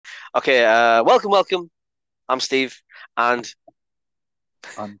Okay, welcome. I'm Steve, and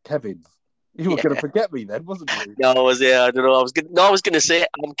I'm Kevin. You were yeah, going to forget me then, wasn't you? no, I don't know. I was gonna say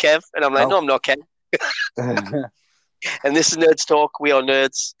I'm Kev, and I'm like, Oh. no, I'm not Kev. And this is Nerds Talk. We are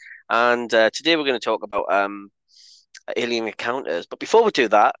nerds, and today we're going to talk about alien encounters. But before we do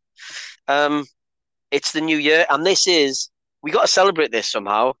that, um, it's the new year, and this is we got to celebrate this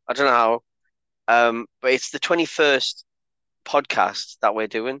somehow. I don't know how, but it's the 21st podcast that we're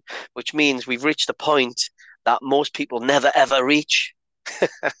doing, which means we've reached a point that most people never ever reach.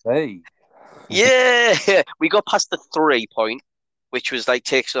 Hey. Yeah, we got past the 3 point, which was like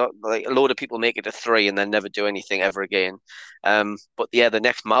takes like a load of people make it to three and then never do anything ever again. But yeah, the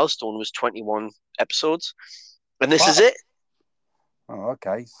next milestone was 21 episodes, and this is Wow. it. Oh,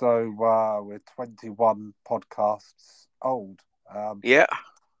 okay. So we're 21 podcasts old. Um, Yeah,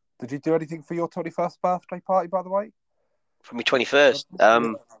 did you do anything for your 21st birthday party, by the way? for my What's 21st.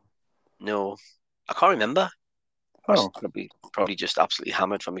 Yeah. No, I can't remember. I was Oh. probably just absolutely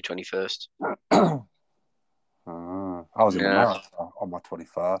hammered for my 21st. I was in Yeah. America on my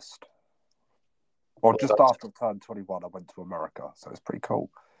 21st. Well, just after I turned 21, I went to America. So it's pretty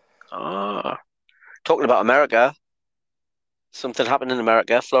cool. Ah, talking about America, something happened in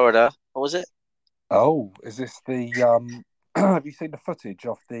America, Florida. What was it? Oh, is this the have you seen the footage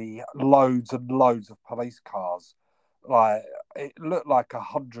of the loads and loads of police cars? Like it looked like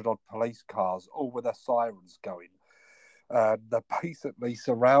 100 odd police cars, all with their sirens going. They're basically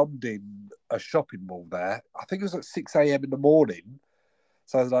surrounding a shopping mall there. I think it was at 6 a.m. in the morning,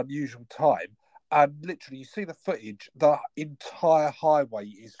 so it's an unusual time. And literally, you see the footage. The entire highway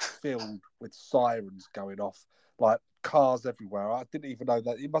is filled with sirens going off, like cars everywhere. I didn't even know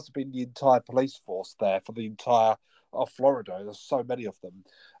that it must have been the entire police force there for the entire of Florida. There's so many of them,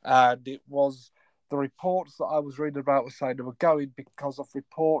 and it was the reports that I was reading about were saying they were going because of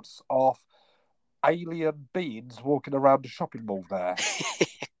reports of alien beings walking around the shopping mall there.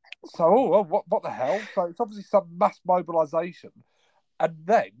 So, what the hell? So it's obviously some mass mobilisation. And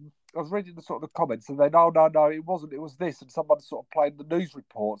then I was reading the sort of the comments, and then, oh no, it wasn't. It was this, and someone sort of playing the news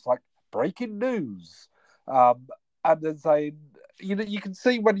reports like breaking news, um, and then saying, you can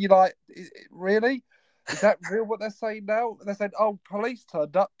see when you like, really, is that real? What they're saying now? They're saying, oh, police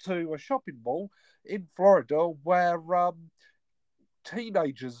turned up to a shopping mall in Florida where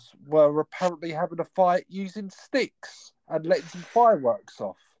teenagers were apparently having a fight using sticks and letting some fireworks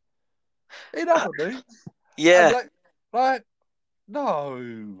off. In other news, and Yeah. like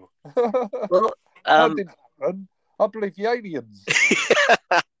no. Well, That um, didn't happen. I believe the aliens.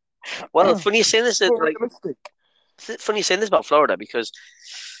 well, funny you saying this. More Like, realistic. it's funny you saying this about Florida because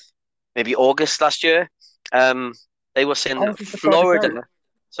maybe August last year, um, they were saying Oh, that was this the guy in the garage? Florida.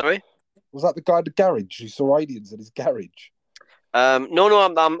 Sorry. Was that the guy in the garage who saw aliens in his garage? No.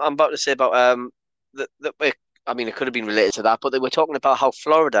 I'm about to say about that. I mean, it could have been related to that, but they were talking about how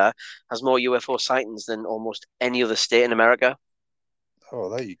Florida has more UFO sightings than almost any other state in America. Oh,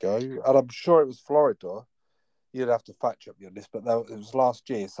 there you go. And I'm sure it was Florida. You'd have to fact check me on this, but it was last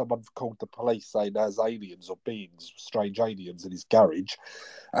year. Someone called the police saying there's aliens or beings, strange aliens in his garage.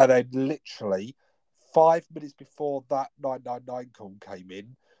 And then literally 5 minutes before that 999 call came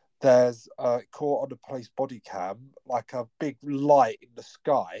in, there's caught on the police body cam like a big light in the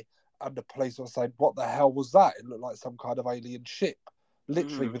sky, and the police were saying, "What the hell was that?" It looked like some kind of alien ship,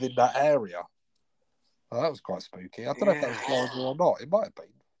 literally Mm, within that area. Well, that was quite spooky. I don't know if that yeah, was Florida or not. It might have been.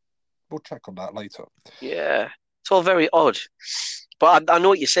 We'll check on that later. yeah. It's all very odd. But I know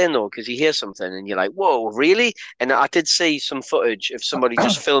what you're saying though, because you hear something and you're like, "Whoa, really?" And I did see some footage of somebody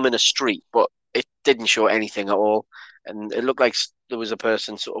just filming a street, but it didn't show anything at all, and it looked like there was a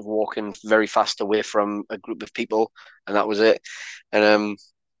person sort of walking very fast away from a group of people, and that was it. And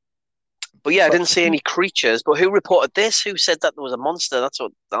but yeah, I So, didn't see any creatures. But who reported this? Who said that there was a monster? That's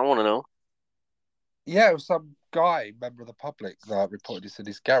what I want to know. yeah, it was some guy, member of the public, that reported this in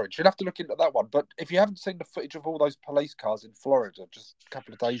his garage. You'd have to look into that one. But if you haven't seen the footage of all those police cars in Florida just a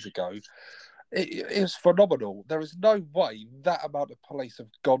couple of days ago, it was phenomenal. There is no way that amount of police have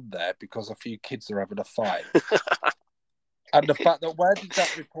gone there because a few kids are having a fight. And the fact that where did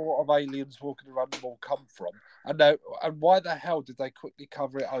that report of aliens walking around the mall come from? And why the hell did they quickly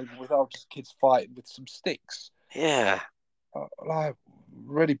cover it over without just kids fighting with some sticks? Yeah. Like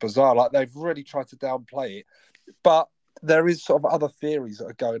really bizarre. Like they've really tried to downplay it, but there is sort of other theories that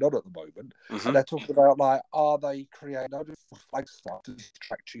are going on at the moment, and Hmm. they're talking about like, are they creating other flag stuff to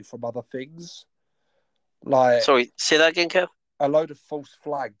distract you from other things, like Sorry, say that again, Kev. a load of false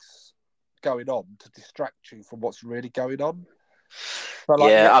flags going on to distract you from what's really going on. So,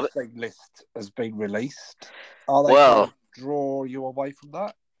 like the Yeah. Epstein list has been released. Are they trying Well, to draw you away from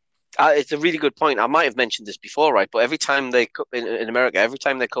that? It's a really good point. I might have mentioned this before, right? But every time in America, every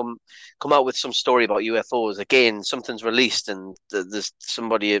time they come out with some story about UFOs, again, something's released, and there's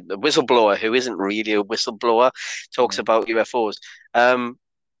somebody, a whistleblower who isn't really a whistleblower, talks Mm. about UFOs. Um,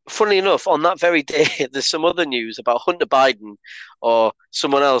 Funnily enough, on that very day, there's some other news about Hunter Biden or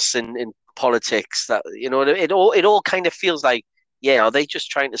someone else in politics that it all kind of feels like, yeah, are they just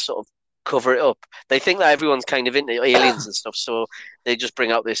trying to sort of cover it up? They think that everyone's kind of into aliens and stuff, so they just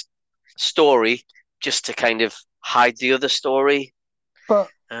bring out this story just to kind of hide the other story. But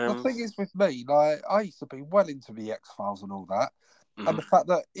the Um, thing is with me, like I used to be well into the X Files and all that. And mhm. the fact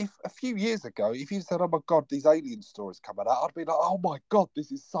that if a few years ago, if you said, "Oh my god, these alien stories coming out," I'd be like, "Oh my god,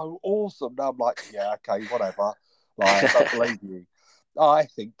 this is so awesome." Now I'm like, "Yeah, okay, whatever." Like, I don't believe you. I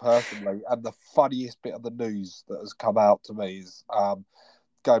think personally, and the funniest bit of the news that has come out to me is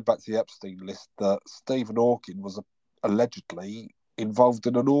going back to the Epstein list that Stephen Hawking was allegedly involved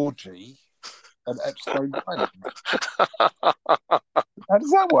in an orgy at Epstein Island. How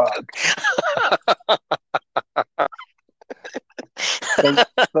does that work?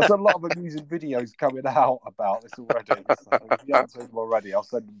 There's a lot of amusing videos coming out about this already. So if you haven't seen them already, I'll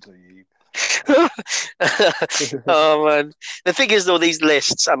send them to you. Oh man, the thing is though, these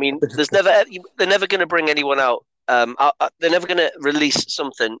lists. I mean, they're never going to bring anyone out. They're never going to release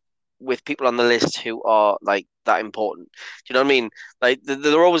something with people on the list who are like that important. Do you know what I mean? Like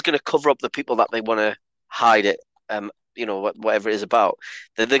they're always going to cover up the people that they want to hide it. Whatever it is about.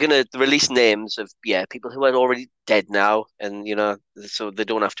 They're going to release names of people who are already dead now, and so they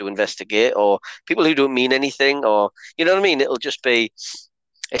don't have to investigate, or people who don't mean anything, or you know what I mean. It'll just be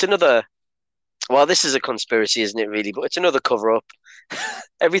it's another well, this is a conspiracy, isn't it? Really, but it's another cover up.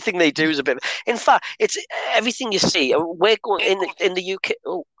 Everything they do is a bit. In fact, it's everything you see. We're going in the UK.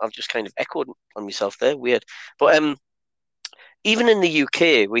 Oh, I've just kind of echoed on myself there. Weird, but even in the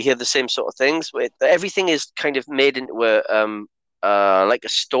UK, we hear the same sort of things. Where everything is kind of made into like a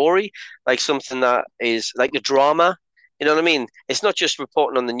story, like something that is like a drama. You know what I mean? It's not just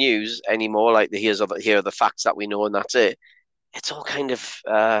reporting on the news anymore. Like here are the facts that we know, and that's it. It's all kind of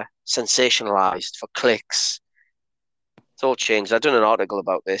sensationalized for clicks. It's all changed. I've done an article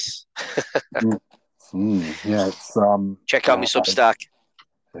about this. Yeah, it's Check out my Substack.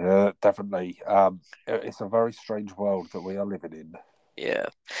 yeah, definitely. It's a very strange world that we are living in. Yeah.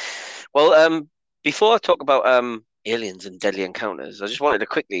 Well, before I talk about aliens and deadly encounters, I just wanted to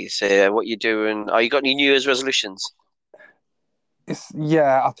quickly say what you're doing. Are you got any New Year's resolutions?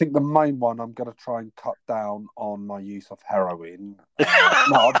 I think the main one I'm going to try and cut down on my use of heroin.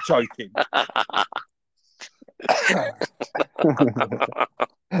 No, I'm joking.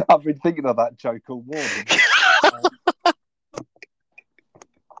 I've been thinking of that joke all morning.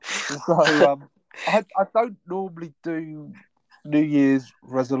 I don't normally do New Year's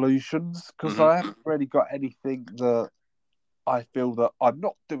resolutions because Mhm. I haven't really got anything that I feel that I'm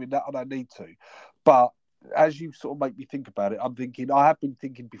not doing that and I need to. But as you sort of make me think about it, I have been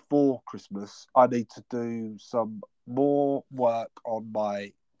thinking before Christmas, I need to do some more work on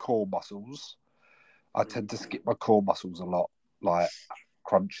my core muscles. I tend to skip my core muscles a lot, like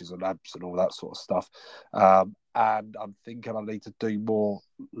crunches and abs and all that sort of stuff. And I'm thinking I need to do more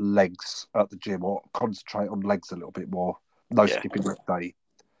legs at the gym or concentrate on legs a little bit more. No Yeah. skipping that day.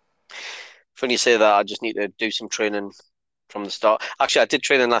 When you say that, I just need to do some training from the start. Actually, I did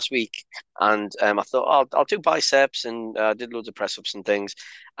training last week, and I thought, I'll do biceps, and did loads of press ups and things.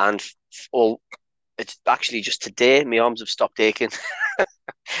 And all it's actually just today, my arms have stopped aching.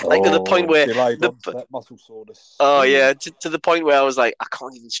 Like to the point Oh, where delayed the onset muscle soreness. oh Ooh. yeah, to the point where I was like, I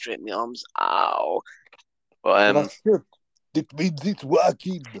can't even straighten my arms. Ow! But But that's good. It means it's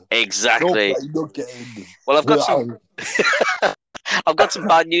working. No exactly. pain, no gain. Well, Wow. I've got some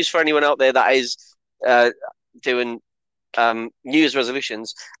bad news for anyone out there that is uh, doing New Year's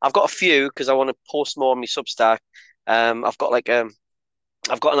resolutions. I've got a few because I want to post more on my Substack. I've got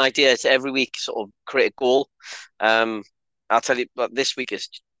I've got an idea to every week sort of create a goal. Um, I'll tell you, but this week is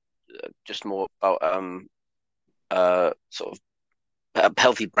just more about sort of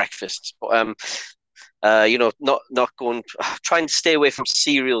healthy breakfasts. But not going trying to stay away from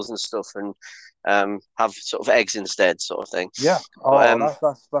cereals and stuff and have sort of eggs instead, sort of thing. Yeah. But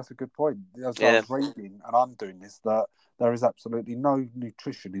Oh, that's a good point. As I yeah, was reading, and I'm doing this, that there is absolutely no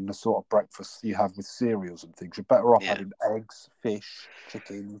nutrition in the sort of breakfast you have with cereals and things. You're better off yeah. having eggs, fish,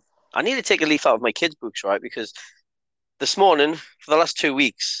 chicken. I need to take a leaf out of my kids' books, right? Because this morning, for the last 2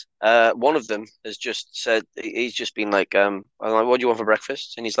 weeks, one of them has just said he's just been like, I'm like, what do you want for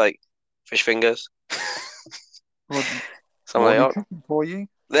breakfast? And he's like, fish fingers. What, So I'm more like, nutrition for you.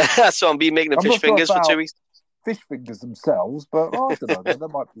 oh. So I'm been making them I'm fish not sure fingers for two about weeks. fish fingers themselves, but I don't know. There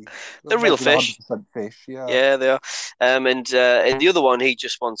might be They're real fish. 100% fish. Yeah. Yeah, they are. And the other one, he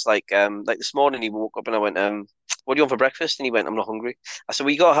just wants like this morning he woke up and I went, what do you want for breakfast? And he went, I'm not hungry. I said,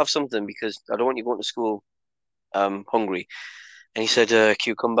 well, you gotta have something because I don't want you going to school hungry. And he said,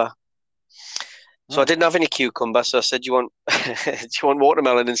 cucumber. So I Oh. didn't have any cucumber, so I said, "Do you want do you want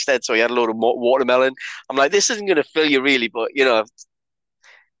watermelon instead?" So he had a load of watermelon. I'm like, "This isn't going to fill you really, but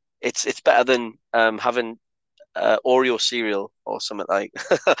it's better than having Oreo cereal or something like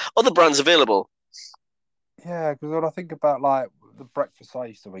other brands available." Yeah, because when I think about like the breakfast I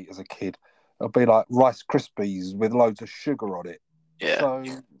used to eat as a kid, it'll be like Rice Krispies with loads of sugar on it. Yeah, So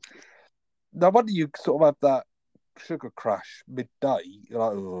no wonder you sort of have that sugar crash midday. You're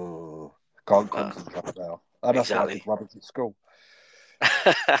like, oh, can't uh, concentrate now. And that's what I did exactly. when I was at school.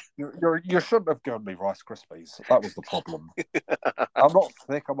 You shouldn't have given me Rice Krispies. That was the problem. I'm not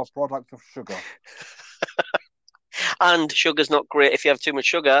thick. I'm a product of sugar. And sugar's not great if you have too much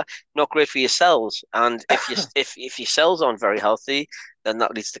sugar. Not great for your cells. And if your cells aren't very healthy, then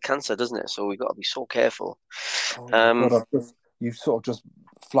that leads to cancer, doesn't it? So we've got to be so careful. Oh my Um, god! You've sort of just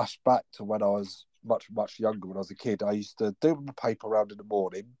flashed back to when I was much younger. When I was a kid, I used to do the paper round in the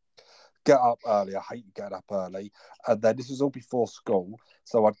morning, get up early. I hate getting up early, and then this was all before school.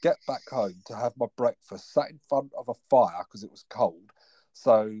 So I'd get back home to have my breakfast, sat in front of a fire because it was cold.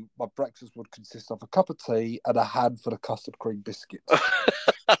 So my breakfast would consist of a cup of tea and a handful of custard cream biscuits.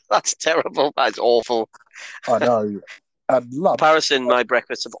 that's terrible. That's awful. I know. And lunch, Comparison, my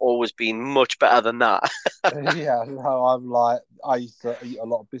breakfasts have always been much better than that. yeah, no, I used to eat a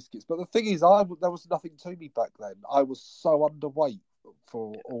lot of biscuits. But the thing is, there was nothing to me back then. I was so underweight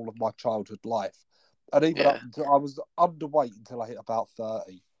for all of my childhood life. And even up Yeah, until I was underweight until I hit about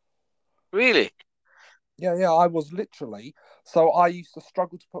 30. really. Yeah, yeah, I was literally. So I used to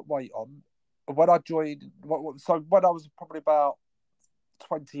struggle to put weight on. When I joined, so when I was probably about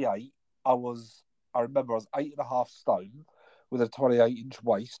 28, I remember I was 8.5 stone with a 28-inch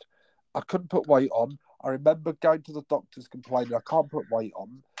waist. I couldn't put weight on. I remember going to the doctors complaining I can't put weight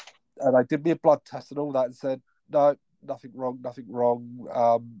on. And they did me a blood test and all that and said, no, nothing wrong, nothing wrong.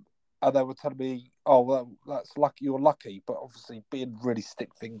 And they were telling me, oh, well, that's lucky, you're lucky. But obviously, being really stick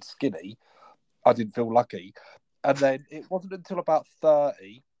thin skinny, I didn't feel lucky. And then it wasn't until about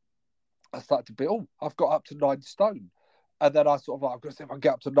 30 I started to be, oh, I've got up to 9 stone. And then I sort of like, I'm going to see if I can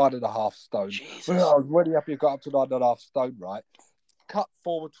get up to 9.5 stone. Well, Jesus. I was really happy I got up to 9.5 stone, right? Cut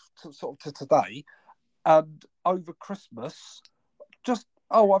forward sort of to today. And over Christmas,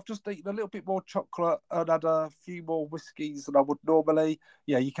 I've just eaten a little bit more chocolate and had a few more whiskies than I would normally.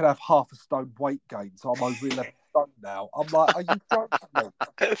 Yeah, you can have 0.5 stone weight gain. So I'm over 11 stone now. I'm like, are you joking me?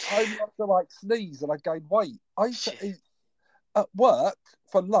 I only have to like sneeze and I gain weight. I used to eat at work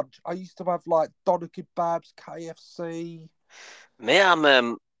for lunch. I used to have like doner kebabs, KFC. Mate,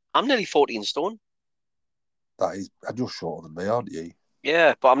 I'm nearly 14 stone. That is, and you're shorter than me, aren't you?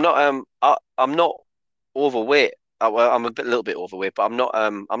 Yeah, but I'm not overweight. Well, I'm a little bit overweight, but I'm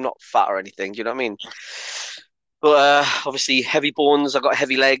not fat or anything. Do you know what I mean? But obviously heavy bones. I got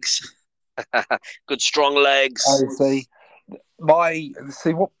heavy legs. Good strong legs. I see.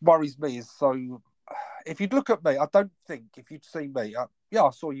 What worries me is so if you'd look at me, I don't think if you'd see me, yeah, I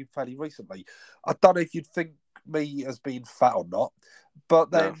saw you fairly recently. I don't know if you'd think me as being fat or not,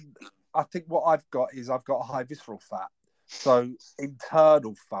 but No. then I think what I've got a high visceral fat. So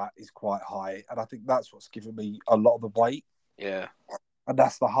internal fat is quite high, and I think that's what's giving me a lot of the weight, Yeah. and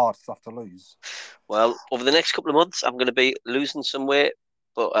that's the hard stuff to lose. Well, over the next couple of months, I'm going to be losing some weight,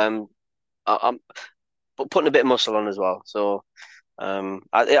 but I'm but putting a bit of muscle on as well. So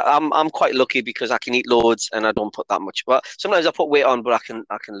I'm quite lucky because I can eat loads and I don't put that much. But sometimes I put weight on, but I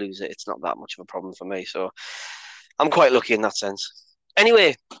can lose it. It's not that much of a problem for me. So I'm quite lucky in that sense.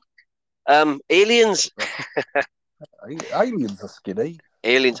 Anyway, aliens, Aliens are skinny.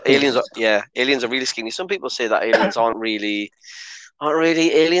 yeah, aliens are really skinny. Some people say that aliens aren't really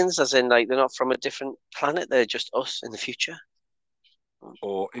aliens, as in like they're not from a different planet. They're just us in the future.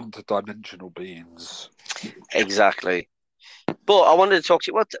 Or interdimensional beings. Exactly. But I wanted to talk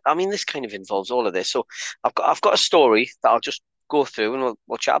to you. What I mean, this kind of involves all of this. So I've got a story that I'll just go through and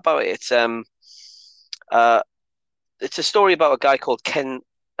we'll chat about it. Uh it's a story about a guy called Ken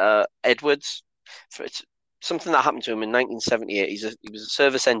Edwards. It's something that happened to him in 1978. He was a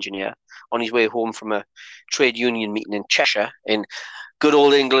service engineer on his way home from a trade union meeting in Cheshire, in good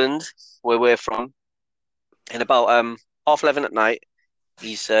old England, where we're from. And about 11:30 at night,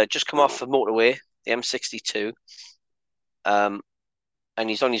 he's just come off the motorway, the M62, um, and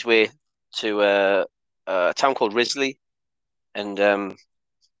he's on his way to a town called Risley, and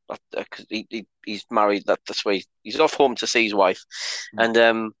because he's married. That's why he's off home to see his wife,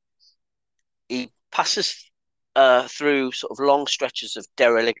 and he passes through sort of long stretches of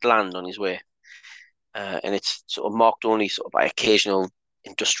derelict land on his way, and it's sort of marked only sort of by occasional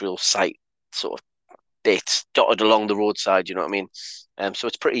industrial site sort of bits dotted along the roadside. You know what I mean? So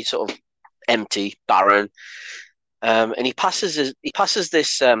it's pretty sort of empty, barren. And he passes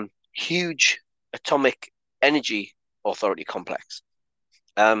this huge atomic energy authority complex.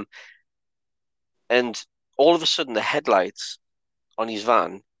 And all of a sudden, the headlights on his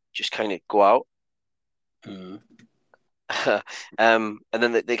van just kind of go out. And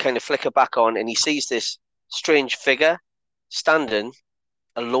then they kind of flicker back on, and he sees this strange figure standing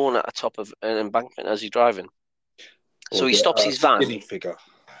alone at the top of an embankment as he's driving. So he stops his van. Skinny figure.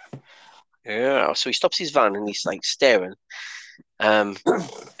 Yeah, so he stops his van and he's like staring. And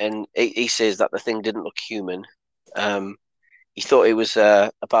he says that the thing didn't look human. He thought it was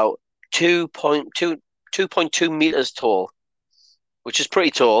about 2.2 meters tall, which is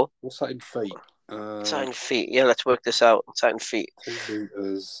pretty tall. What's that in feet? What's that in feet? Yeah, let's work this out. What's that in feet? 2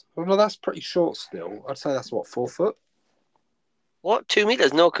 meters. Oh no, that's pretty short still. I'd say that's what, 4 foot? What, 2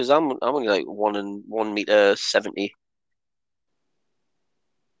 meters? No, because I'm only like 1 meter 70.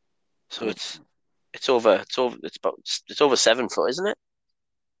 So it's over 7 foot, isn't it?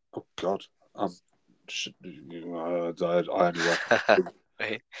 Oh God, I only work.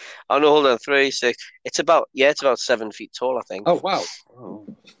 Oh no, hold on, 3, 6. It's about 7 feet tall, I think. Oh wow,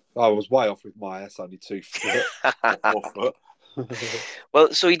 I was way off with my. That's only 2 foot, 4 foot.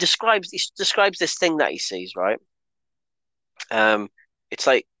 Well, so he describes this thing that he sees, right? It's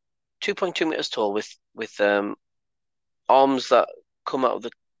like 2.2 meters tall with arms that come out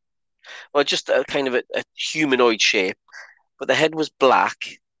of just a kind of a humanoid shape, but the head was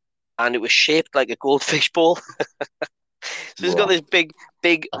black and it was shaped like a goldfish ball. So he's got this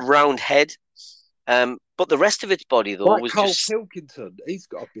big round head. But the rest of its body though was Carl just Pilkington. He's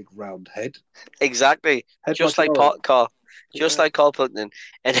got a big round head. Exactly, just like Carl Pilkington,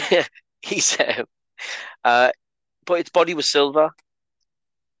 and he's but its body was silver.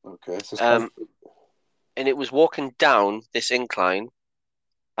 Okay, so and it was walking down this incline,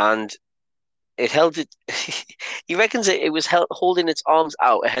 and it held it. He reckons it was holding its arms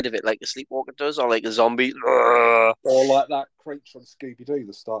out ahead of it like a sleepwalker does, or like a zombie, or like that creature on Scooby Doo,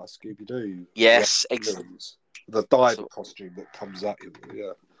 the start of Scooby Doo. Yes, exactly. The diver costume that comes at you.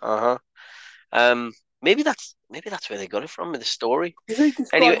 Yeah. Maybe that's where they got it from in the story. Is he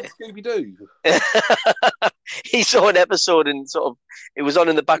describing Scooby Doo? He saw an episode and sort of it was on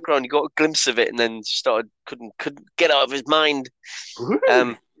in the background. He got a glimpse of it and then couldn't get out of his mind.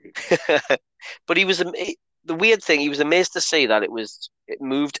 But he was the weird thing. He was amazed to see that it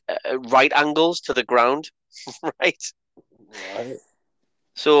moved at right angles to the ground, right? Right.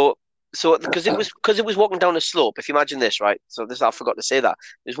 So because it was walking down a slope. If you imagine this, right? So I forgot to say that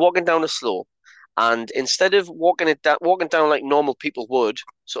it was walking down a slope, and instead of walking down like normal people would,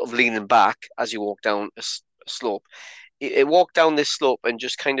 sort of leaning back as you walk down a slope, it walked down this slope and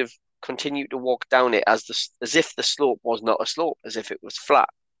just kind of continued to walk down it as if the slope was not a slope, as if it was flat.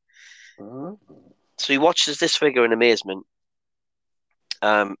 So he watches this figure in amazement,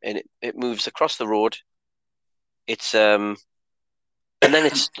 and it moves across the road. It's and then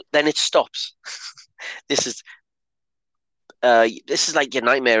it stops. This is like your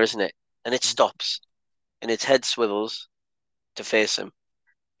nightmare, isn't it? And it stops, and its head swivels to face him.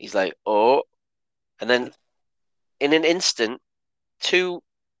 He's like, oh, and then in an instant, 2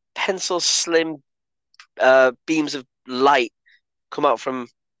 pencil slim beams of light come out from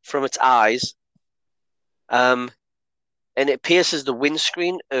its eyes, and it pierces the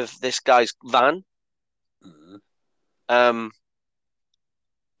windscreen of this guy's van.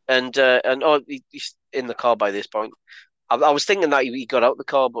 He's in the car by this point. I was thinking that he got out the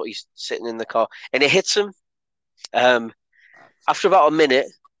car, but he's sitting in the car, and it hits him. After about a minute,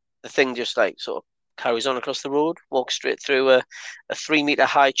 the thing just like sort of carries on across the road, walks straight through a 3-meter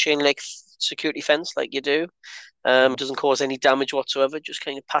high chain link security fence, like you do. Doesn't cause any damage whatsoever, just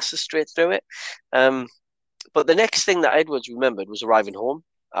kind of passes straight through it. But the next thing that Edwards remembered was arriving home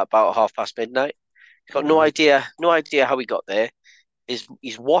at about midnight. He's got no idea how he got there. His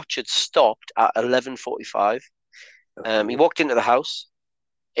watch had stopped at 11:45. He walked into the house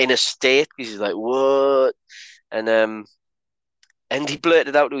in a state because he's like, "What?" And he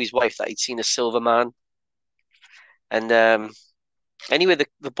blurted out to his wife that he'd seen a silver man. And anyway, they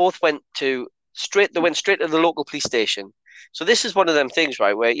both went straight to the local police station. So this is one of them things,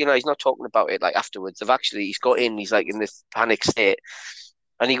 right, where he's not talking about it like afterwards. He's got in, he's like in this panic state,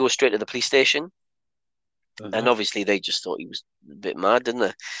 and he goes straight to the police station. And obviously they just thought he was a bit mad, didn't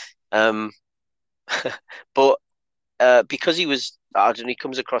they? Um, but because he was, I don't know, he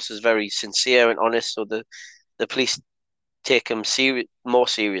comes across as very sincere and honest, so the police take him more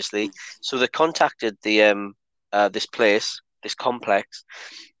seriously. So they contacted this place, this complex,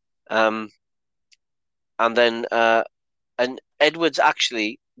 um, and then and Edwards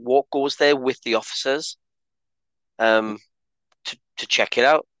actually goes there with the officers um, to check it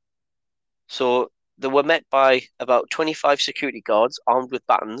out. So they were met by about 25 security guards armed with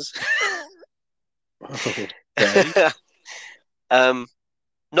batons. Okay. um,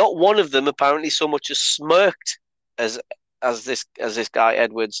 Not one of them apparently so much as smirked as as this guy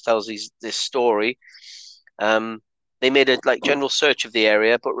Edwards tells this story. Um, they made a like general search of the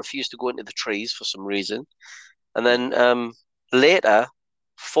area, but refused to go into the trees for some reason. And then later,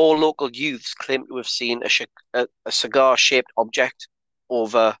 four local youths claimed to have seen a cigar-shaped object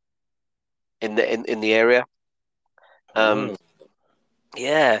over in the area. Um, Oh.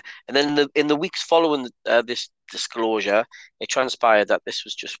 yeah, and then in the weeks following this disclosure, it transpired that this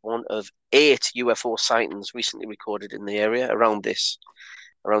was just one of 8 UFO sightings recently recorded in the area around this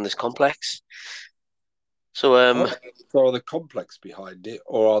complex. So Oh. So are the complex behind it,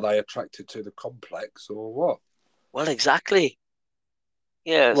 or are they attracted to the complex, or what? well, exactly.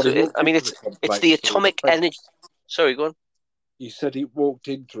 Yeah. Well, So he walked I mean, into the it's the complex through the atomic energy. fence. Sorry, go on. You said he walked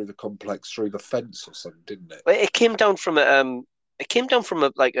in through the complex through the fence or something, didn't it? Well, it came down from a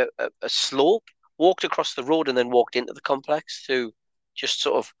slope, walked across the road, and then walked into the complex to just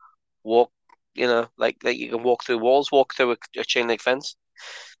sort of walk. Like you can walk through walls, walk through a chain link fence.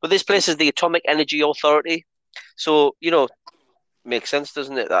 But this place is the Atomic Energy Authority, so makes sense,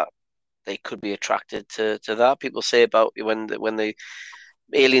 doesn't it, that they could be attracted to that. People say about when the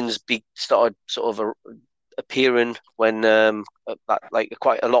aliens started sort of appearing when like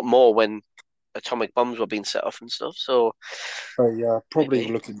quite a lot more when atomic bombs were being set off and stuff. So They probably were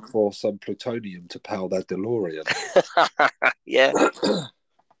maybe, looking for some plutonium to power their DeLorean. yeah.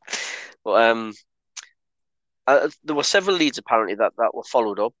 But there were several leads apparently that were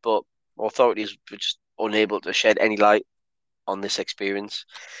followed up, but authorities were just unable to shed any light on this experience.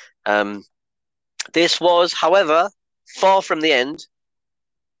 Um, this was, however, far from the end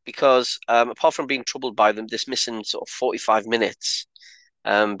because apart from being troubled by them, this missing sort of 45 minutes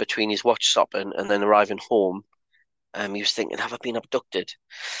between his watch stop and then arriving home, he was thinking, have I been abducted?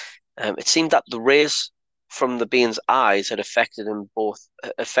 It seemed that the rays from the being's eyes had affected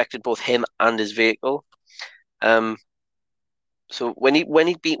both him and his vehicle. Um, so where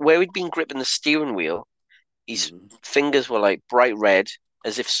he'd been gripping the steering wheel, his Mm. fingers were like bright red,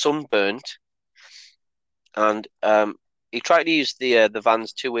 as if sunburnt, and he tried to use the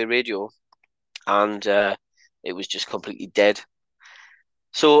van's two-way radio, and it was just completely dead.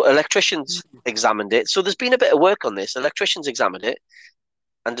 So electricians examined it. So there's been a bit of work on this. Electricians examined it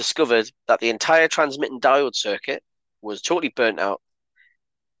and discovered that the entire transmitting diode circuit was totally burnt out.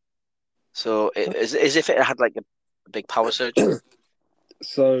 So as if it had like a big power surge.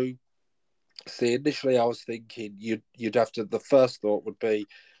 So, see, initially I was thinking you'd have to. The first thought would be,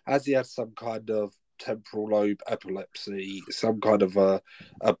 as he had some kind of temporal lobe epilepsy, some kind of a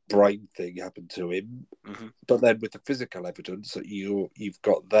brain thing happened to him. Mm-hmm. But then with the physical evidence that you've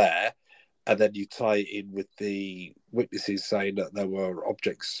got there, and then you tie it in with the witnesses saying that there were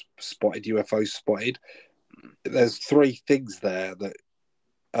objects spotted, UFOs spotted. There's three things there that,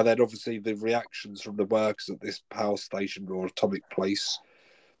 and then obviously the reactions from the workers at this power station or atomic place.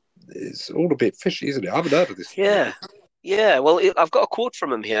 It's all a bit fishy, isn't it? I haven't heard of this guy Yeah, before. yeah. Well, I've got a quote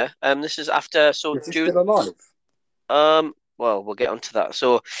from him here. This is after Is he still alive? Well, we'll get onto that.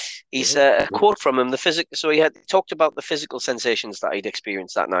 So, he's Oh, a quote from him. So he had talked about the physical sensations that he'd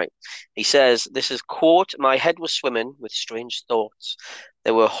experienced that night. He says, "This is quote. My head was swimming with strange thoughts.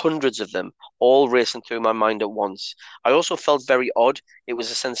 There were hundreds of them, all racing through my mind at once. I also felt very odd. It was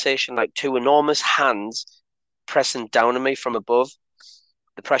a sensation like two enormous hands pressing down on me from above.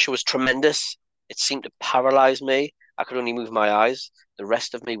 The pressure was tremendous. It seemed to paralyze me. I could only move my eyes. The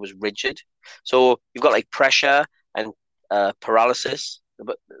rest of me was rigid. So you've got like pressure and paralysis.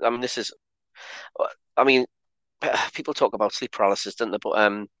 But I mean, I mean, people talk about sleep paralysis, don't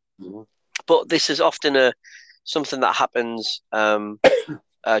they? But this is often something that happens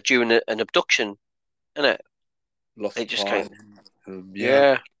during an abduction, isn't it? They lost just kind time. of,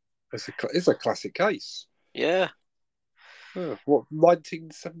 Yeah, yeah, it's a classic case. yeah. What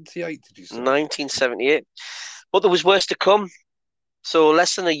 1978 did you say? 1978. But there was worse to come. So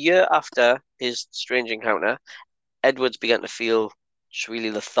less than a year after his strange encounter, Edwards began to feel just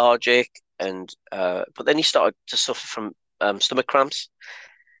really lethargic, and but then he started to suffer from stomach cramps.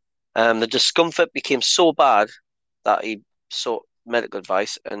 The discomfort became so bad that he sought medical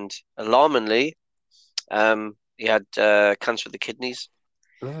advice, and alarmingly, he had cancer of the kidneys.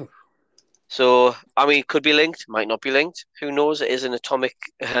 Oh. So, I mean, it could be linked, might not be linked. Who knows? It is an atomic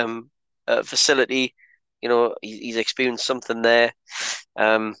facility. He's experienced something there.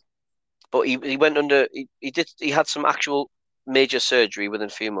 Um, but he went under. He had some actual major surgery within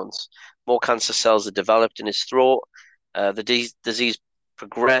a few months. More cancer cells had developed in his throat. The disease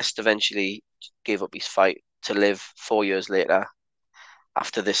progressed. Eventually, gave up his fight to live 4 years later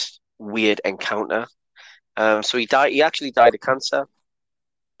after this weird encounter. So he died. He actually died of cancer.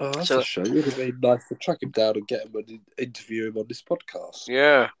 Oh, that's a So shame. It would have been nice to track him down and get him and interview him on this podcast.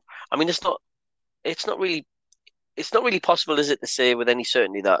 yeah, I mean, it's not really possible, is it, to say with any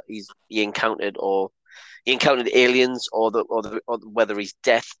certainty that he encountered aliens, or whether his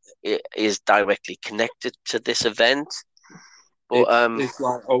death is directly connected to this event. But It's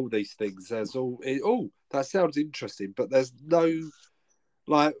like all these things. That sounds interesting, but there's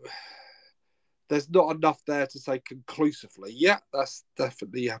like there's not enough there to say conclusively, yeah, that's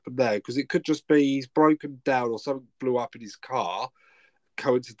definitely happened there, because it could just be he's broken down or something blew up in his car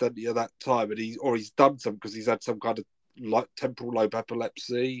coincidentally at that time, and he's done some because he's had some kind of like temporal lobe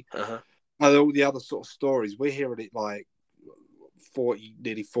epilepsy, and all the other sort of stories. We're hearing it like 40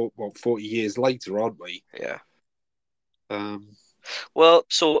 years later, aren't we? yeah. Um, Well,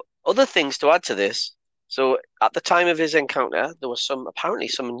 so other things to add to this. So at the time of his encounter, there was apparently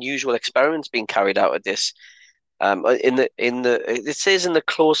some unusual experiments being carried out at this. It says in the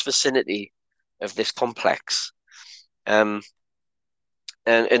close vicinity of this complex. Um,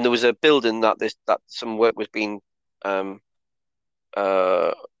 and there was a building that some work was being um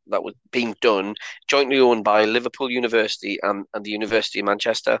uh that was being done, jointly owned by Liverpool University and the University of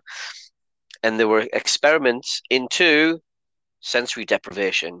Manchester, and there were experiments into sensory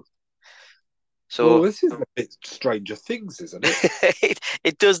deprivation. well, So this is a bit Stranger Things, isn't it?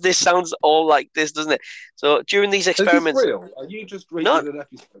 it does. This sounds all like this, doesn't it? So during these Is this experiments, real? Are you just no, reading an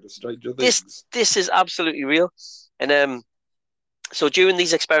episode of Stranger this Things? this is absolutely real. And so during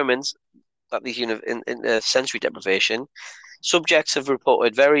these experiments, that these in sensory deprivation, subjects have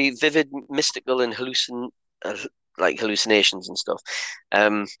reported very vivid, mystical, and uh, hallucinations and stuff.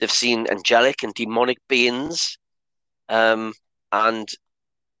 They've seen angelic and demonic beings, and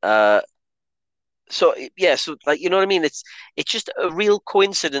uh, so yeah, so like you know what I mean. It's just a real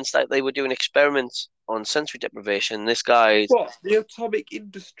coincidence that they were doing experiments on sensory deprivation. This guy, What, the atomic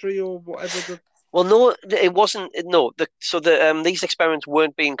industry or whatever the well, no, it wasn't. No, these experiments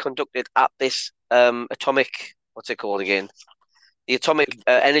weren't being conducted at this atomic. What's it called again? The Atomic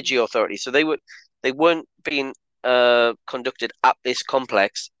Energy Authority. So they weren't being conducted at this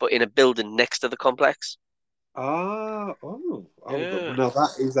complex, but in a building next to the complex. Yeah. now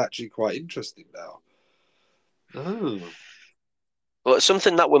that is actually quite interesting now. Oh, But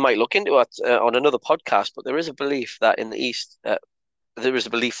something that we might look into on another podcast. But there is a belief that in the East, there is a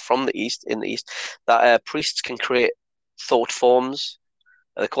belief from the East in the East that priests can create thought forms.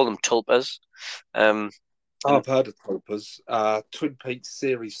 They call them tulpas. Um, and I've heard of tulpas. Twin Peaks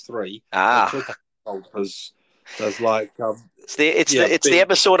series 3. They ah, talk about tulpas. There's like it's the big.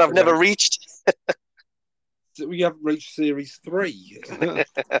 episode I've never reached. We haven't reached series 3.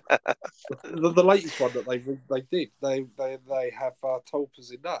 The latest one that they did, they have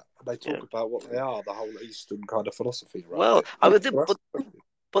tulpas in that, and they Yeah. talk about what they are, the whole Eastern kind of philosophy around Well, it. I would,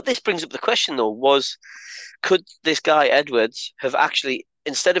 but this brings up the question though: could this guy Edwards have actually,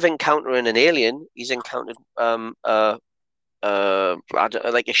 instead of encountering an alien, he's encountered like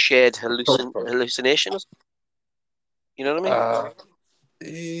a shared hallucination? You know what I mean? uh,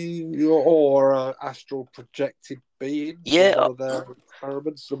 or astral projected being from Yeah, one of their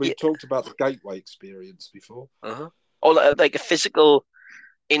experiments. So yeah, we've talked about the gateway experience before. uh-huh. Or like a physical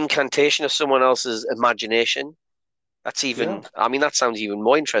incantation of someone else's imagination. Yeah. I mean, that sounds even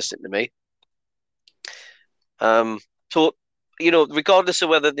more interesting to me. Um, so regardless of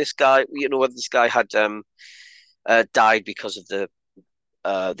whether whether this guy had died because of the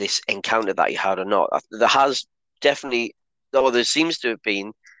this encounter that he had or not, there has definitely, or there seems to have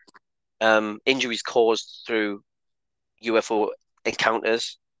been injuries caused through UFO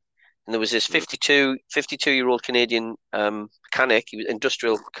encounters. And there was this 52-year-old Canadian mechanic, he was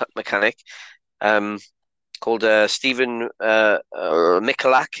industrial mechanic, um, called Stephen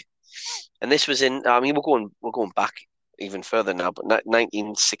Michalak. And this was in, I mean, we're going back even further now, but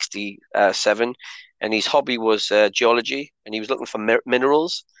 1967. And his hobby was geology, and he was looking for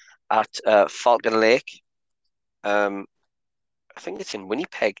minerals at Falcon Lake. I think it's in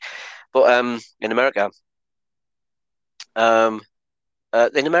Winnipeg, but in America. Um,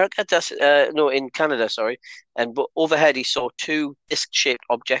 in America, no, in Canada, sorry. And but overhead, he saw two disc-shaped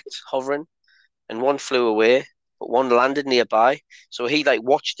objects hovering, and one flew away, but one landed nearby. So he like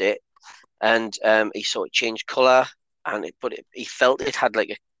watched it, and he saw it change color, and he felt it had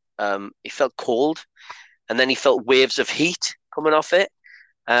like he felt cold, and then he felt waves of heat coming off it.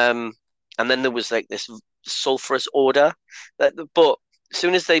 Um, and then there was like this sulfurous odor. But as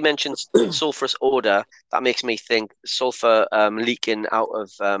soon as they mentioned sulfurous odor, that makes me think sulfur leaking out of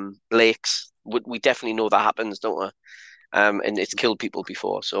lakes. We definitely know that happens, don't we? And it's killed people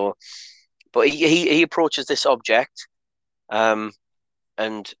before. So, but he approaches this object, um,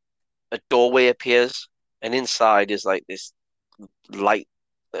 and a doorway appears, and inside is like this light,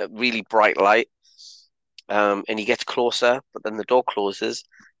 really bright light. And he gets closer, but then the door closes,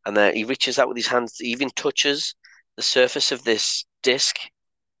 and then he reaches out with his hands, he even touches the surface of this disc,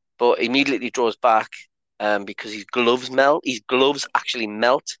 but immediately draws back because his gloves melt. His gloves actually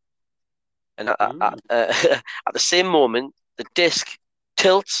melt, and at the same moment, the disc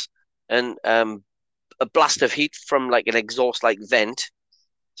tilts, and a blast of heat from like an exhaust-like vent.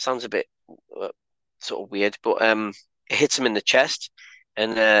 Sounds a bit uh, sort of weird, but it hits him in the chest,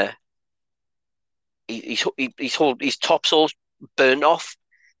 and his top's all burnt off.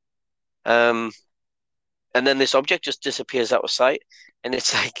 Um, and then this object just disappears out of sight, and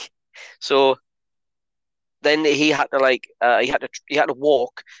it's like, so then he had to he had to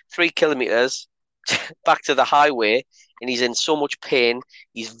walk 3 kilometers back to the highway, and he's in so much pain,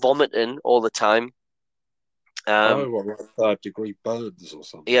 he's vomiting all the time. Oh, Um, what, like third-degree burns or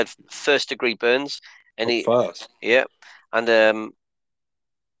he had something? first degree burns, and Or first? yeah, and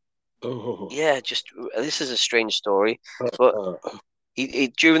Oh, yeah, just this is a strange story, but uh,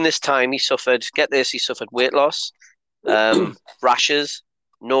 he during this time he suffered. Get this, he suffered weight loss, rashes,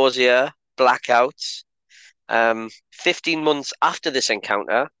 nausea, blackouts. 15 months after this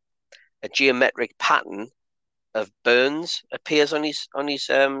encounter, a geometric pattern of burns appears on his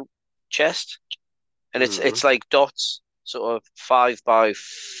chest, and it's like dots, sort of 5 by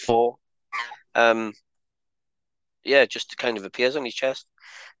 4. Um, yeah, just kind of appears on his chest.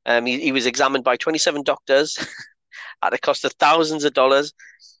 He was examined by 27 doctors at a cost of thousands of dollars,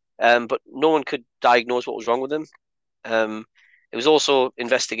 but no one could diagnose what was wrong with him. Um, it was also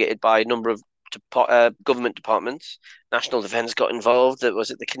investigated by a number of government departments. National Defence got involved.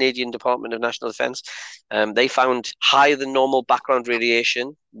 Was it the Canadian Department of National Defence? They found higher than normal background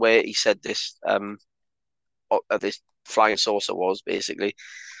radiation, where he said this flying saucer was basically.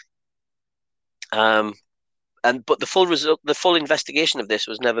 Um, but the full investigation of this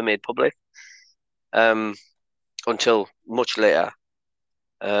was never made public until much later.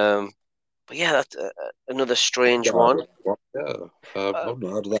 Um, but yeah, that's another strange yeah, one. yeah. Uh, I've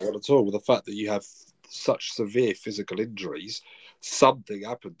not heard of that one at all. With the fact that you have such severe physical injuries, something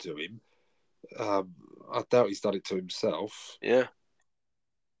happened to him. Um, I doubt he's done it to himself. yeah,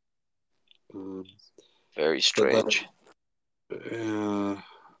 Um, very but then, strange.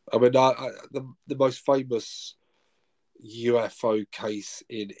 I mean, the most famous UFO case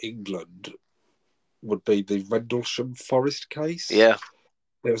in England would be the Rendlesham Forest case. Yeah.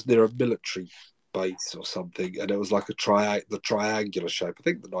 It was near a military base or something, and it was like the triangular shape. I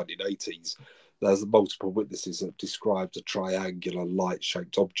think the 1980s. There's multiple witnesses that have described a triangular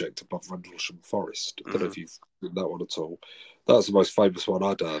light-shaped object above Rendlesham Forest. I don't know Mm. if you've seen that one at all. That's the most famous one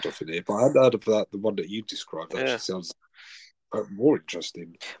I'd heard of in here, but I hadn't heard of that. The one that you described actually Yeah. sounds more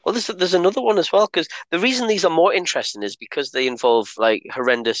interesting. Well, there's another one as well, because the reason these are more interesting is because they involve like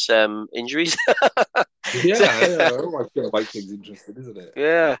horrendous injuries. So, Yeah, yeah. Always going to make things interesting, isn't it?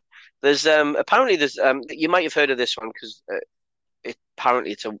 yeah. There's apparently there's you might have heard of this one because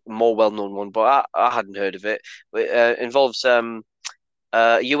apparently it's a more well-known one, but I hadn't heard of it. It involves a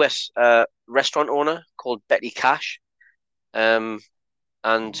US restaurant owner called Betty Cash. Um,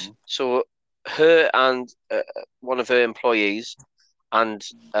 and Mm. so her and one of her employees and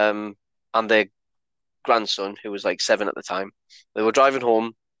their grandson, who was like 7 at the time, they were driving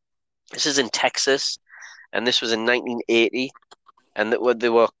home. This is in Texas, and this was in 1980, and they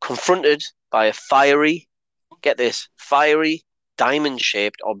were confronted by a get this, fiery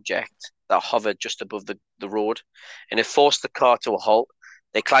diamond-shaped object that hovered just above the road, and it forced the car to a halt.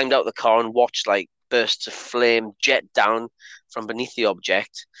 They climbed out the car and watched like bursts of flame jet down from beneath the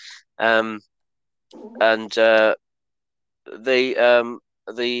object. And they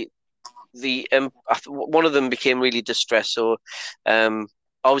the one of them became really distressed. So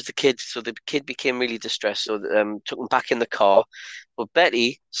I was the kid, so the kid became really distressed. So took him back in the car, but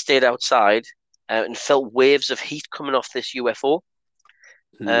Betty stayed outside and felt waves of heat coming off this UFO.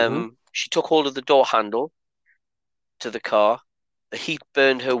 Mm-hmm. She took hold of the door handle to the car, the heat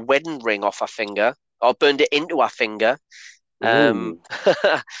burned her wedding ring off her finger, or burned it into her finger. Um,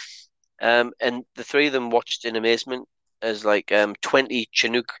 Ooh. and the three of them watched in amazement as 20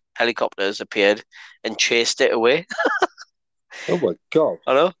 Chinook helicopters appeared and chased it away. Oh my God.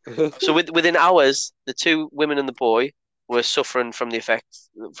 I know. So within hours, the two women and the boy were suffering from the effects,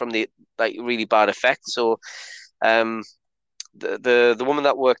 from the really bad effects. So um, the woman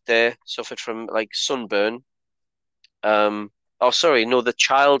that worked there suffered from sunburn. Oh, sorry, no, the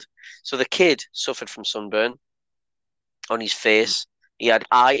child. So the kid suffered from sunburn on his face. He had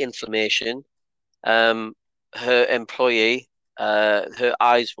eye inflammation. Um, her employee, her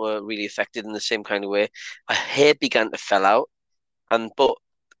eyes were really affected in the same kind of way. Her hair began to fall out, but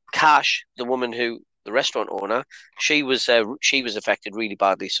Cash, the woman the restaurant owner, she was affected really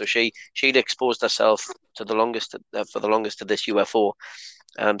badly. So she'd exposed herself to the longest for the longest to this UFO.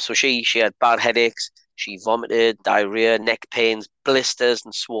 So she had bad headaches. She vomited, diarrhea, neck pains, blisters,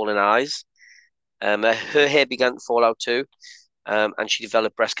 and swollen eyes. Her hair began to fall out too, and she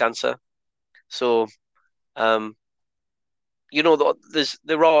developed breast cancer. So, um,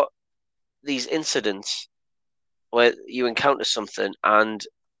 there are these incidents where you encounter something, and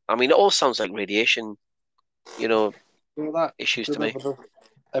I mean, it all sounds like radiation, That, issues do you to me. remember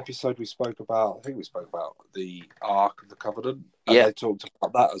the episode we spoke about? I think we spoke about the Ark of the Covenant, and Yeah, they talked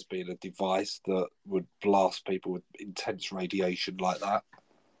about that as being a device that would blast people with intense radiation like that.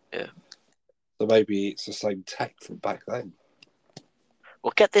 yeah. So maybe it's the same tech from back then.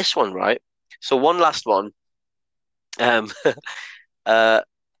 Well, get this one right. So one last one. Um, uh,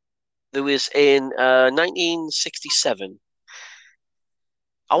 there was in 1967.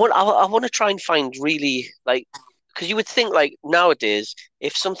 I want to try and find really because you would think nowadays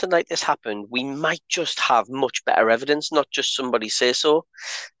if something like this happened, we might just have much better evidence, not just somebody say so.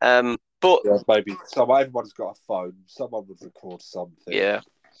 But Yeah, maybe everyone's got a phone. Someone would record something. yeah,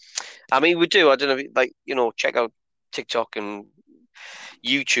 I mean we do. I don't know, check out TikTok and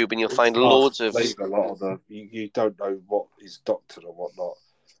YouTube, and you'll It's find hard loads to of believe a lot of them. You don't know what is doctored or whatnot.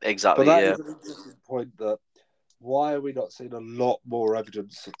 But exactly. that Yeah, is an interesting point that why are we not seeing a lot more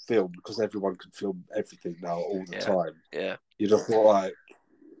evidence of film? Because everyone can film everything now all the yeah, time. yeah, You just thought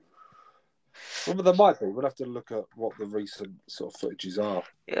well, there might be. We'll have to look at what the recent sort of footages are.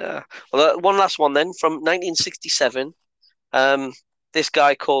 yeah. Well, one last one then from 1967. Um, this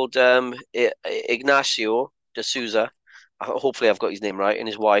guy called Ignacio de Souza. Hopefully, I've got his name right, and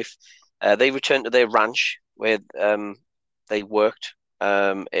his wife. They returned to their ranch where they worked.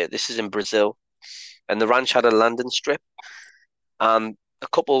 This is in Brazil, and the ranch had a landing strip. The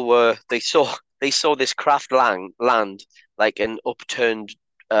couple they saw this craft land like an upturned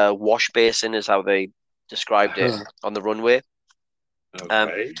wash basin, is how they described it on the runway. Um,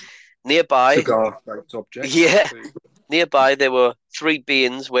 Okay. nearby, Cigar-shaped object. yeah, nearby there were three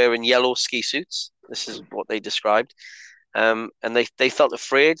beings wearing yellow ski suits. This is what they described. And they felt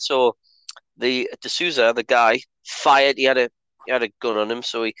afraid. So the D'Souza, the guy, fired. He had a gun on him,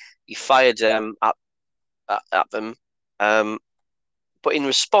 so he fired at them. Um, but in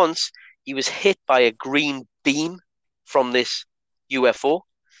response, he was hit by a green beam from this UFO.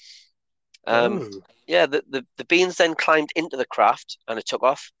 Um, Oh. yeah, the beings then climbed into the craft and it took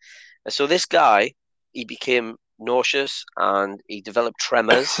off. And so this guy, he became nauseous and he developed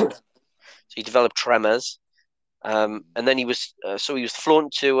tremors. And then he was flown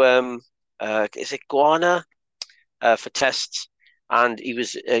to is it Guana for tests, and he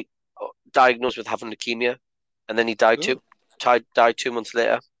was diagnosed with having leukemia, and then he died 2 months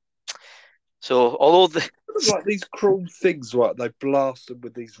later. So although Like these cruel things, right? They blast them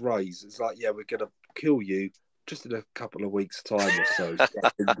with these rays. It's like, yeah, we're going to kill you just in a couple of weeks' time or so.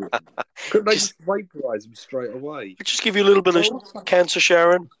 Couldn't they just vaporize them straight away? just give you a little bit of cancer,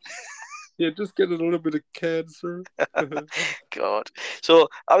 Sharon. Yeah, just get a little bit of cancer. God. So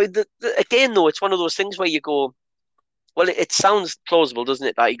I mean, again, though, it's one of those things where you go, well, it sounds plausible, doesn't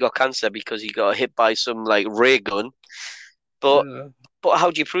it, that he got cancer because he got hit by some ray gun, but Yeah. but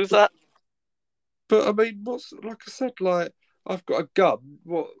how do you prove that? But I mean, what's like I said, like I've got a gun.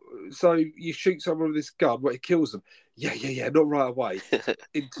 What? So you shoot someone with this gun, what it kills them? Yeah. Not right away.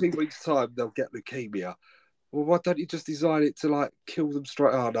 In 2 weeks' time, they'll get leukemia. Well, why don't you just design it to like kill them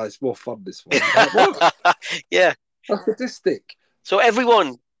straight? Oh no, it's more fun this way. Like, what? Yeah. That's sadistic. So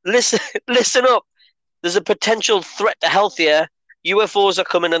everyone, listen, listen up. There's a potential threat to health here. UFOs are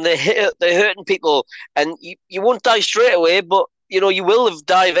coming and they're hurting people, and you won't die straight away, but you will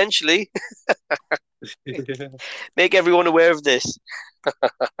die eventually. Make everyone aware of this.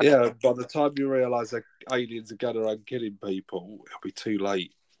 Yeah, by the time you realise that aliens are going around killing people, it'll be too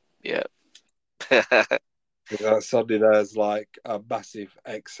late. Yeah. Suddenly there's like a massive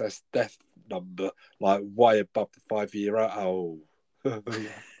excess death number, like way above the 5 year out. Oh.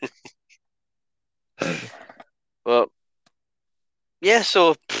 Well, yeah.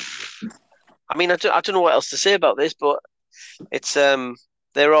 So, I mean, I don't know what else to say about this, but it's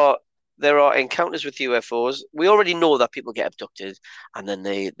there are there are encounters with UFOs. We already know that people get abducted, and then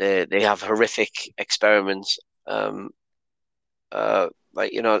they have horrific experiments. Like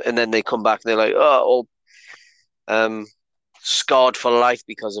and then they come back and they're like, oh, um, scarred for life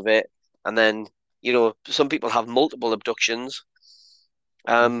because of it. And then some people have multiple abductions.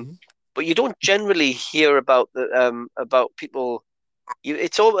 Um, Mm-hmm. but you don't generally hear about people.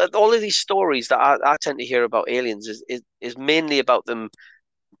 It's all of these stories that I tend to hear about aliens is mainly about them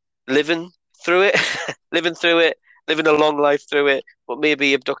living through it, living through it, living a long life through it, but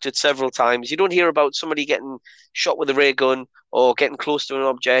maybe abducted several times. You don't hear about somebody getting shot with a ray gun or getting close to an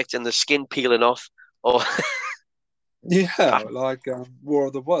object and the skin peeling off. Or Yeah, like War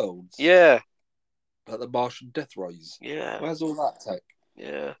of the Worlds, yeah, like the Martian death rays. yeah, Where's all that tech?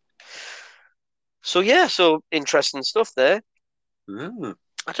 yeah. So yeah, so interesting stuff there. Yeah.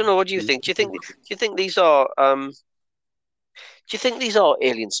 I don't know. What do you think? Do you think these are do you think these are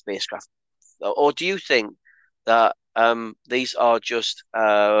alien spacecraft, or do you think that these are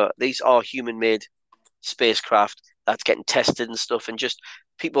human-made spacecraft that's getting tested and stuff, and just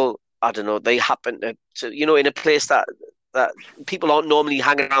people, I don't know, they happen to in a place that people aren't normally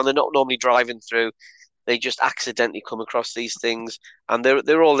hanging around, they're not normally driving through, they just accidentally come across these things, and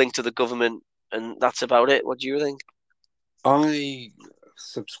they're all linked to the government, and that's about it. What do you think? I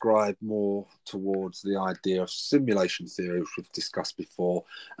subscribe more towards the idea of simulation theory, which we've discussed before.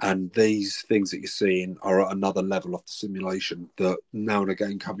 And these things that you're seeing are at another level of the simulation that now and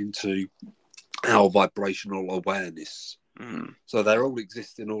again come into our vibrational awareness. Mm. So they're all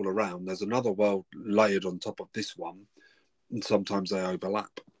existing all around. There's another world layered on top of this one, and sometimes they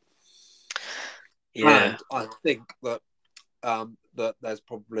overlap. Yeah. And I think that there's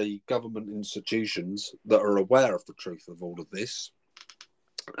probably government institutions that are aware of the truth of all of this,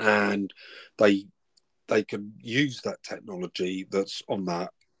 and they they can use that technology that's on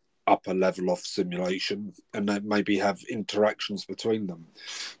that upper level of simulation, and then maybe have interactions between them.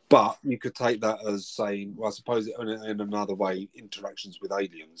 But you could take that as saying, well, I suppose in another way, interactions with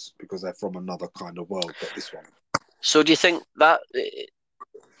aliens because they're from another kind of world, but this one. So do you think that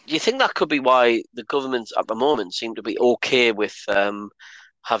could be why the governments at the moment seem to be okay with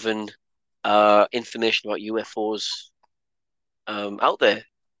having information about UFOs out there?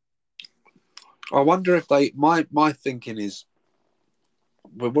 I wonder if they. My thinking is,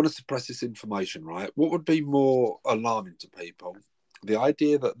 we want to suppress this information, right? What would be more alarming to people? The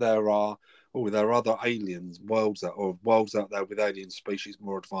idea that there are other aliens, worlds out there with alien species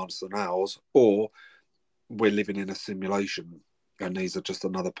more advanced than ours, or we're living in a simulation and these are just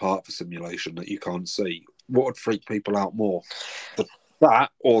another part of a simulation that you can't see. What would freak people out more?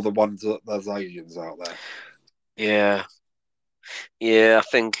 That or the ones that there's aliens out there? Yeah, yeah. I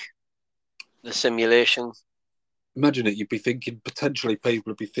think the simulation. Imagine it, you'd be thinking, potentially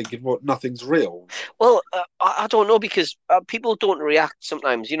people would be thinking, what, nothing's real? Well, I don't know because people don't react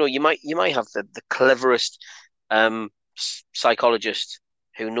sometimes. You might have the cleverest psychologist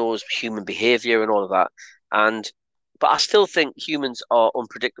who knows human behavior and all of that, and but I still think humans are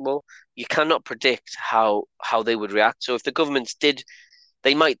unpredictable. You cannot predict how they would react. So if the governments did,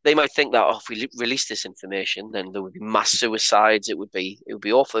 they might think that, if we release this information, then there would be mass suicides. It would be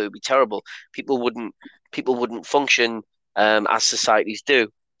awful. It would be terrible. People wouldn't function as societies do,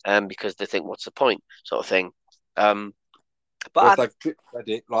 because they think, what's the point, sort of thing. Um, but Or if they've drip fed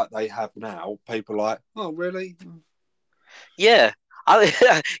it like they have now, people are like, oh, really? yeah,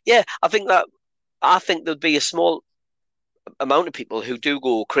 yeah, I think there'd be a small amount of people who do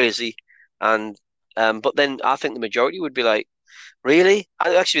go crazy, and but then I think the majority would be like, really?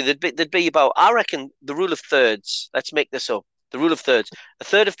 Actually, there'd be about, I reckon, the rule of thirds. Let's make this up. The rule of thirds. A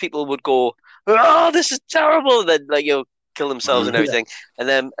third of people would go, "Oh, this is terrible," and then kill themselves and Yeah. everything. And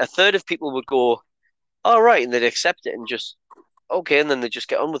then a third of people would go, "All right," and they'd accept it and just okay, and then they just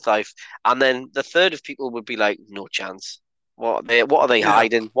get on with life. And then the third of people would be like, "No chance. What are they Yeah.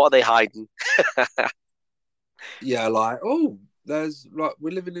 hiding? What are they hiding?" Yeah, like, oh, there's like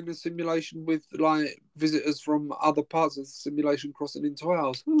we're living in a simulation with like visitors from other parts of the simulation crossing into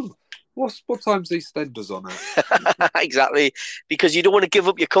ours. Ooh, what time's EastEnders on at? Exactly, because you don't want to give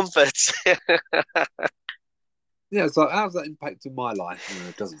up your comforts. Yeah, it's like how's that impacting my life?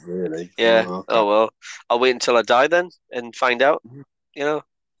 It doesn't really. Yeah. Oh, okay. Oh well. I'll wait until I die then and find out. You know.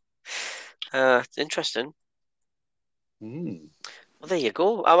 It's interesting. Mm. Well, there you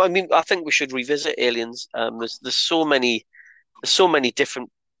go. I mean, I think we should revisit aliens. There's so many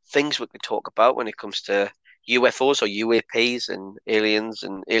different things we could talk about when it comes to UFOs or UAPs and aliens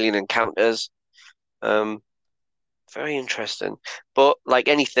and alien encounters. Um, Very interesting. But like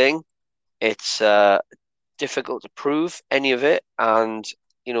anything, it's difficult to prove any of it, and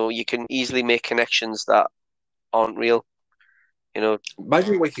you can easily make connections that aren't real. You know,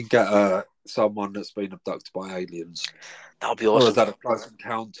 Maybe we could get someone that's been abducted by aliens that would be or has awesome. had a close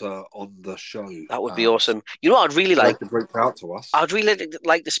encounter on the show. That would be awesome. You know what I'd really They like? could reach out to us. I'd really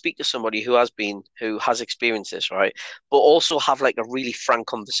like to speak to somebody who has experienced this, right? But also have like a really frank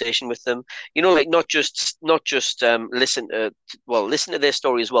conversation with them. Like not just listen to their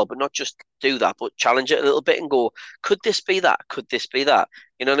story as well, but not just do that, but challenge it a little bit and go, could this be that? Could this be that?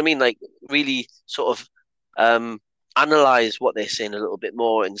 You know what I mean? Like really sort of analyze what they're saying a little bit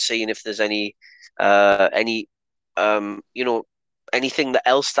more and seeing if there's any um you know anything that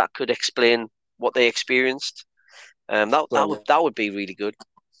else that could explain what they experienced. So That would be really good.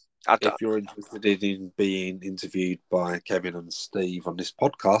 if you're interested in being interviewed by Kevin and Steve on this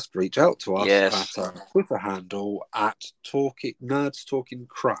podcast, reach out to us Yes. at Twitter handle at Talking Nerds Talking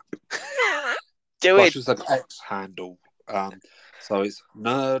Crap. Do I it. should say X handle. So it's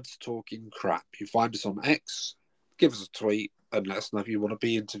Nerds Talking Crap. You find us on X, give us a tweet, and let us know if you want to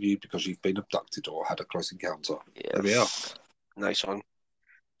be interviewed because you've been abducted or had a close encounter. There we are. Yes. Nice one.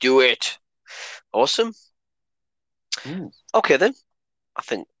 Do it. Awesome. Ooh. Okay then. I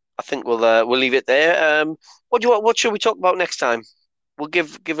think we'll leave it there. What should we talk about next time? We'll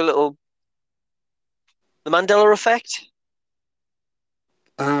give a little the Mandela effect.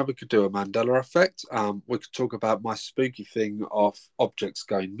 We could do a Mandela effect. We could talk about my spooky thing of objects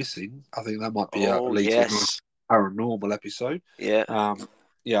going missing. I think that might be a Oh lead to a nice yes. paranormal episode. Yeah.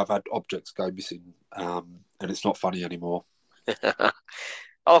 Yeah, I've had objects go missing, and it's not funny anymore.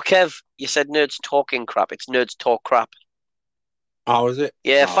 Oh Kev, you said nerds talking crap. It's nerds talk crap. Oh, is it?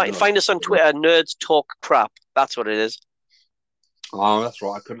 Yeah, Oh, no. find us on Twitter, nerds talk crap. That's what it is. Oh, that's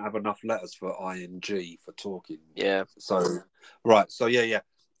right. I couldn't have enough letters for ing for talking. Yeah. So, right. So, yeah.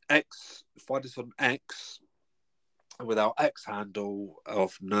 X, find us on X with our X handle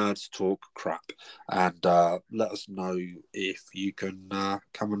of Nerds Talk Crap. And let us know if you can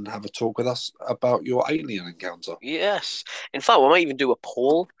come and have a talk with us about your alien encounter. Yes. In fact, we might even do a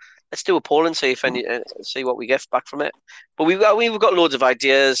poll. Let's do a poll and see if any see what we get back from it. But we've got loads of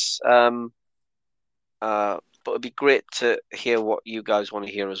ideas. But it'd be great to hear what you guys want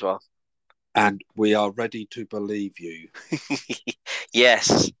to hear as well. And we are ready to believe you.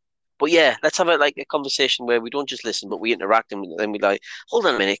 Yes. But yeah, let's have a conversation where we don't just listen, but we interact and then we like, hold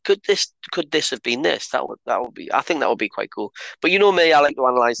on a minute, could this have been this? That would be I think that would be quite cool. But you know me, I like to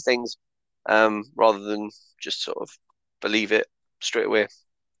analyze things rather than just sort of believe it straight away.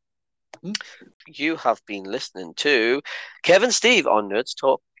 You have been listening to Kevin Steve on Nerds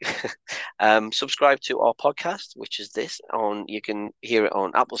Talk. Subscribe to our podcast, which is this on. You can hear it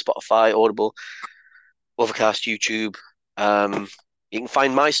on Apple, Spotify, Audible, Overcast, YouTube. You can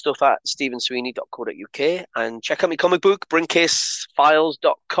find my stuff at stephensweeney.co.uk and check out my comic book,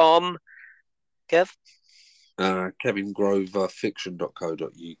 brinkcasefiles.com. Kev?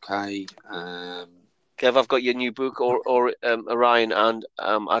 KevinGroverFiction.co.uk. Kev, I've got your new book, or Orion, and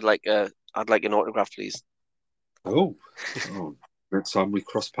I'd like an autograph, please. Oh, next time we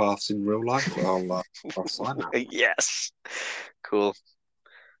cross paths in real life, I'll sign that. Yes. Cool.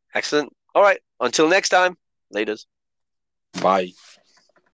 Excellent. All right. Until next time. Laters. Bye.